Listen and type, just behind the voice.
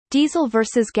Diesel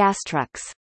versus gas trucks.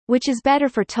 Which is better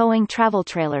for towing travel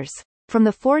trailers? From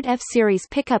the Ford F-Series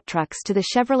pickup trucks to the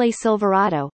Chevrolet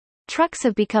Silverado, trucks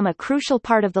have become a crucial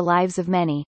part of the lives of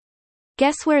many.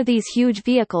 Guess where these huge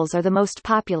vehicles are the most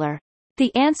popular?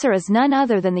 The answer is none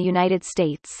other than the United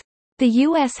States. The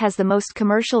U.S. has the most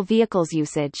commercial vehicles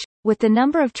usage, with the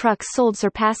number of trucks sold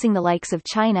surpassing the likes of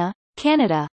China,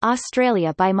 Canada,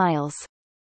 Australia by miles.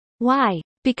 Why?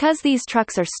 Because these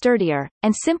trucks are sturdier,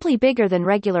 and simply bigger than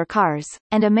regular cars,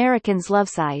 and Americans love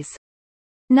size.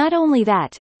 Not only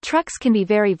that, trucks can be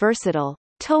very versatile,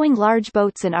 towing large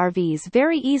boats and RVs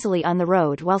very easily on the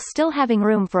road while still having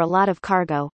room for a lot of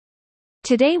cargo.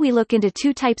 Today we look into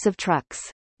two types of trucks,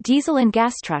 diesel and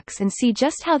gas trucks, and see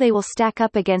just how they will stack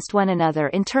up against one another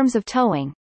in terms of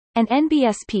towing. An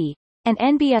NBSP, an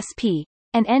NBSP,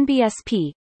 an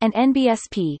NBSP, an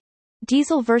NBSP.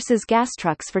 Diesel versus gas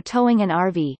trucks for towing an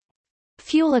RV.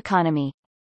 Fuel economy.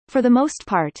 For the most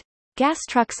part, gas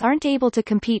trucks aren't able to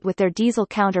compete with their diesel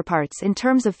counterparts in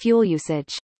terms of fuel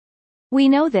usage. We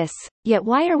know this, yet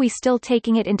why are we still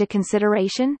taking it into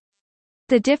consideration?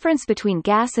 The difference between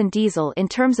gas and diesel in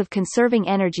terms of conserving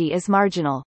energy is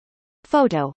marginal.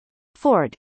 Photo.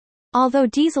 Ford. Although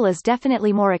diesel is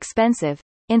definitely more expensive,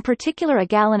 in particular a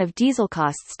gallon of diesel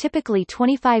costs typically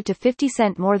 25 to 50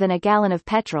 cents more than a gallon of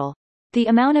petrol, the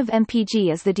amount of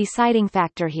MPG is the deciding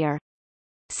factor here.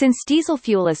 Since diesel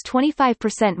fuel is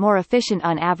 25% more efficient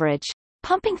on average,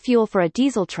 pumping fuel for a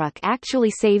diesel truck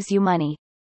actually saves you money.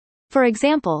 For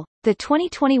example, the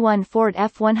 2021 Ford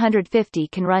F-150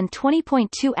 can run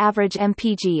 20.2 average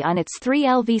MPG on its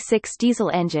 3LV6 diesel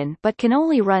engine but can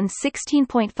only run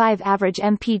 16.5 average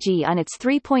MPG on its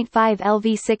 3.5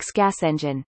 LV6 gas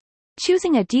engine.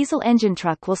 Choosing a diesel engine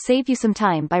truck will save you some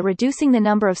time by reducing the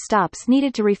number of stops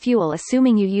needed to refuel,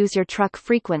 assuming you use your truck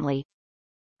frequently.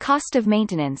 Cost of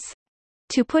maintenance.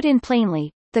 To put in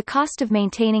plainly, the cost of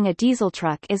maintaining a diesel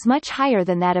truck is much higher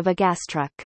than that of a gas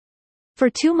truck. For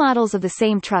two models of the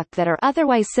same truck that are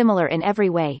otherwise similar in every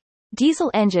way, diesel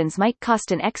engines might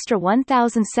cost an extra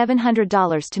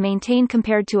 $1,700 to maintain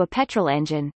compared to a petrol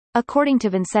engine, according to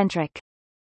Vincentric.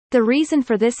 The reason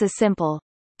for this is simple.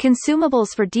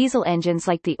 Consumables for diesel engines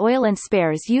like the oil and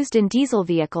spares used in diesel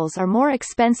vehicles are more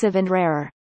expensive and rarer.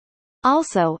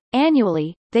 Also,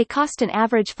 annually, they cost an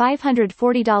average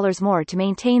 $540 more to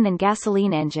maintain than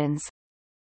gasoline engines.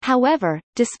 However,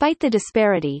 despite the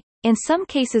disparity, in some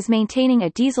cases maintaining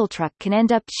a diesel truck can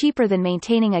end up cheaper than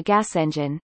maintaining a gas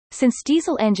engine, since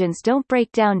diesel engines don't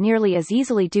break down nearly as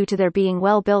easily due to their being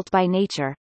well built by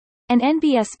nature. An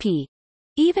NBSP.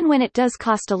 Even when it does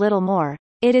cost a little more,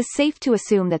 it is safe to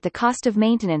assume that the cost of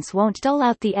maintenance won't dull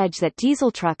out the edge that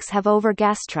diesel trucks have over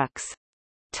gas trucks.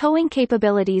 Towing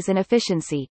capabilities and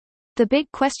efficiency. The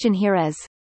big question here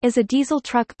is a diesel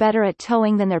truck better at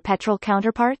towing than their petrol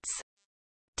counterparts?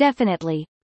 Definitely.